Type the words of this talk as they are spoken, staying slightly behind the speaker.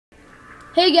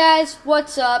Hey guys,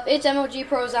 what's up? It's MOG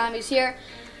Pro Zombies here,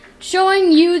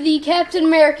 showing you the Captain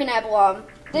American emblem.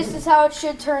 This is how it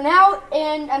should turn out,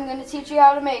 and I'm going to teach you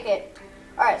how to make it.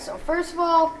 Alright, so first of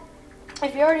all,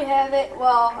 if you already have it,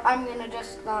 well, I'm going to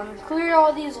just clear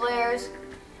all these layers,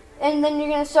 and then you're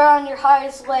going to start on your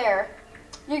highest layer.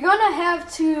 You're going to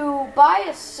have to buy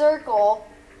a circle.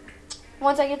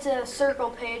 Once I get to the circle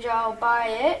page, I'll buy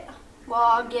it. Well,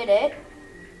 I'll get it.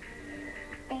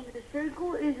 And the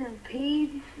circle is in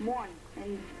page 1,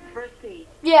 and first page.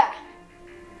 Yeah.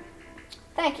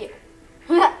 Thank you.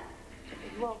 You're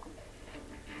welcome.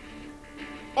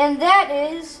 And that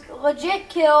is Legit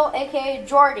Kill, aka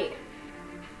Jordy.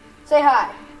 Say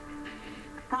hi.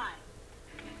 Hi.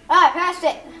 Ah, I passed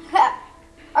it.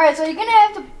 Alright, so you're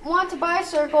gonna want to buy a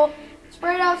circle,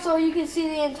 spread it out so you can see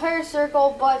the entire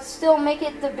circle, but still make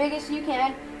it the biggest you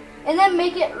can, and then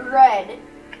make it red.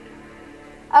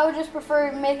 I would just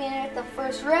prefer making it the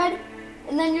first red,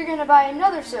 and then you're gonna buy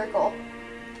another circle.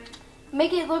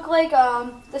 Make it look like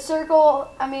the circle,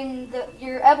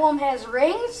 your emblem has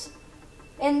rings,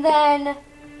 and then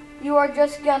you are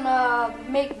just gonna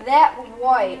make that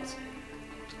white.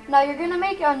 Now you're gonna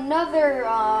make another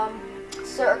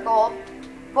circle,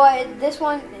 but this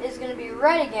one is gonna be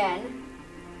red again.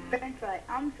 That's right.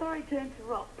 I'm sorry to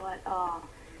interrupt, but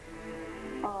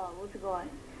what's it going?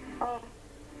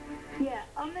 Yeah,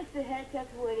 I'm Mr. Headset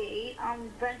 48. I'm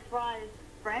French Fry's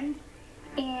friend,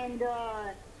 and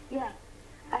yeah,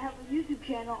 I have a YouTube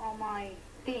channel on my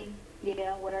thing.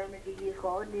 Yeah, whatever the is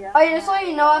called. Yeah. Oh yeah, just so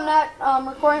you know, I'm not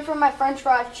recording from my French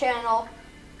Fries channel.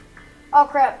 Oh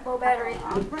crap, low battery.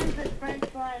 I'm friends with French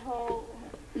Fry Ho.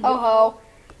 Oh ho.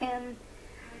 And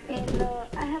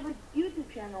I have a YouTube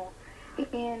channel,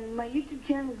 and my YouTube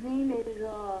channel's name is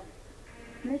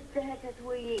Mr. Headset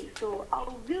 48. So I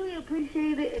would really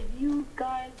appreciate it if you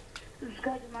guys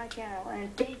subscribe to my channel,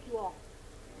 and thank you all.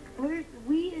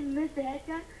 We in Mr.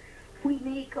 Headset, we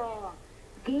make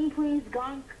gameplays,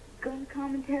 gun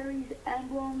commentaries,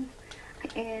 emblems,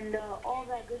 and all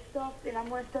that good stuff. And I'm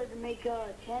gonna start to make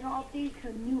channel updates,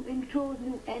 new intros,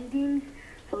 new endings.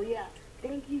 So yeah,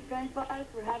 thank you, French Fries,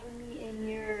 for having me in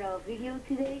your video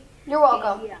today. You're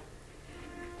welcome. And, yeah.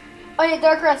 Oh yeah,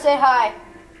 Dark Red, say hi.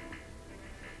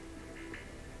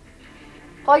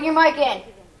 Plug your mic in.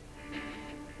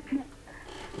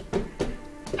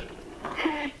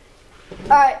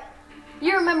 Alright,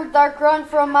 you remember Dark Run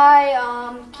from my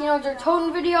Kino Der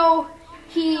Toten video.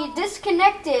 He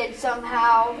disconnected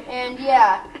somehow, and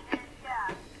yeah.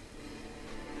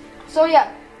 So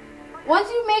yeah, once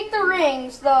you make the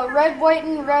rings, the red, white,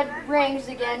 and red rings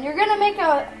again, you're going to make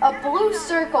a blue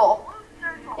circle.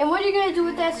 And what you're going to do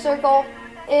with that circle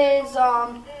is,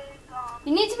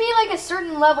 you need to be like a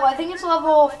certain level. I think it's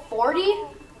level 40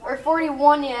 or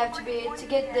 41 you have to be to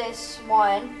get this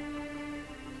one.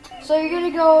 So you're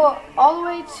going to go all the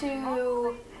way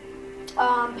to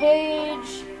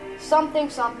page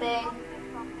something something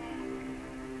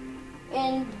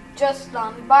and just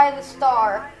buy the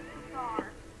star.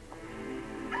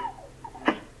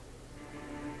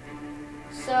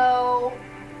 So,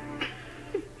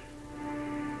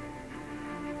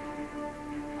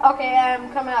 okay,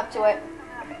 I'm coming up to it.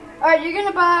 Alright, you're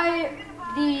gonna buy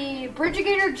the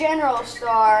Brigadier General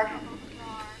star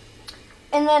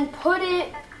and then put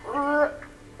it,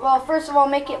 well, first of all,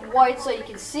 make it white so you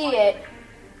can see it.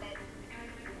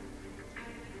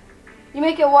 You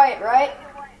make it white, right?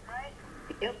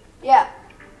 Yep. Yeah.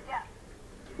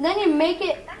 Then you make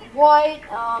it white,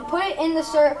 put it in the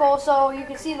circle so you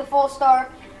can see the full star,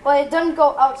 but it doesn't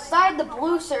go outside the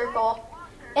blue circle,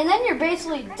 and then you're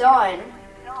basically done.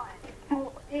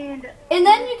 And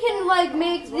then you can like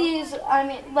make these,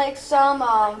 like some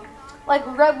like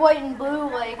red, white, and blue,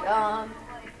 like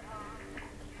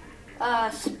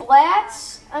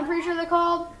splats, I'm pretty sure they're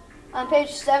called, on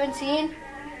page 17.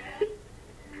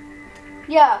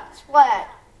 Yeah, splat.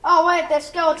 Oh wait, that's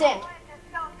skeleton.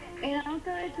 And I'm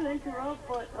sorry to interrupt,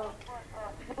 but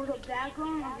for the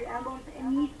background of your emblem, it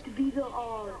needs to be the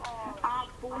op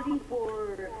 40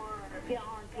 for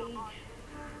on page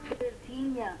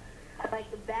 13. Yeah, like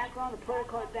the background, the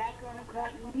protocol background and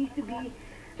crap, it needs to be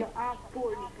the op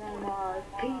 40 from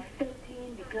page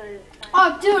 13 because.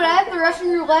 Oh, dude, I have the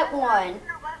Russian roulette one.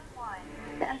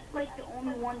 That's like the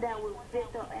only one that would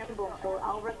fit the emblem, so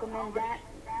I'll recommend that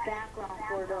background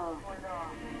for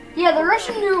the. Yeah, the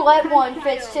Russian roulette one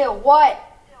fits too. What?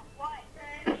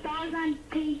 The star's on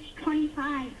page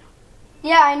 25.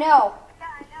 Yeah, I know.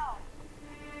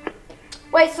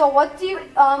 Wait, so what do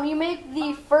you make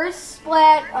the first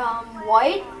splat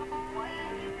white?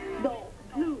 No,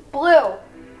 blue. Blue.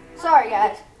 Sorry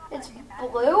guys, it's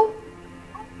blue.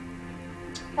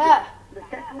 Ah, The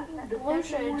second Blue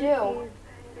should I one do? is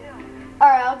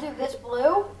Alright, I'll do this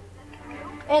blue.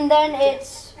 And then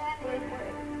it's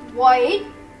white.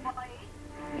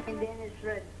 and then it's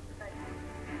red.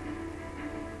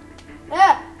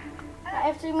 Yeah. I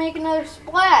have to make another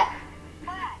splat.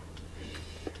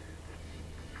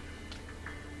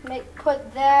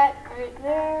 Put that right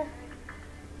there.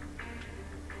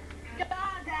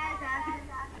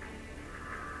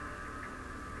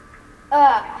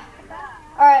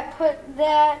 Alright, put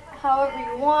that however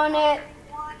you want it.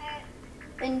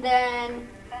 And then,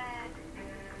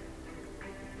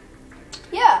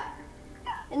 yeah.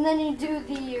 And then you do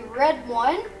the red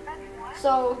one.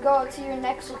 So go to your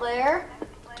next layer.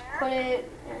 Put it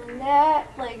in that,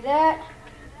 like that.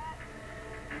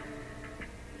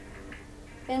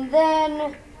 And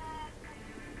then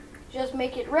just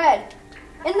make it red.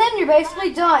 And then you're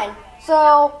basically done.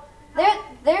 So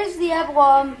there's the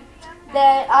emblem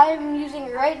that I'm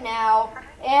using right now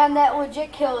and that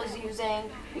Legit Kill is using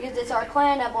because it's our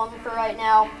clan emblem for right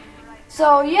now.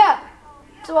 So yeah.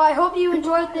 So I hope you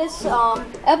enjoyed this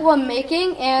emblem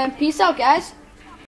making and peace out guys.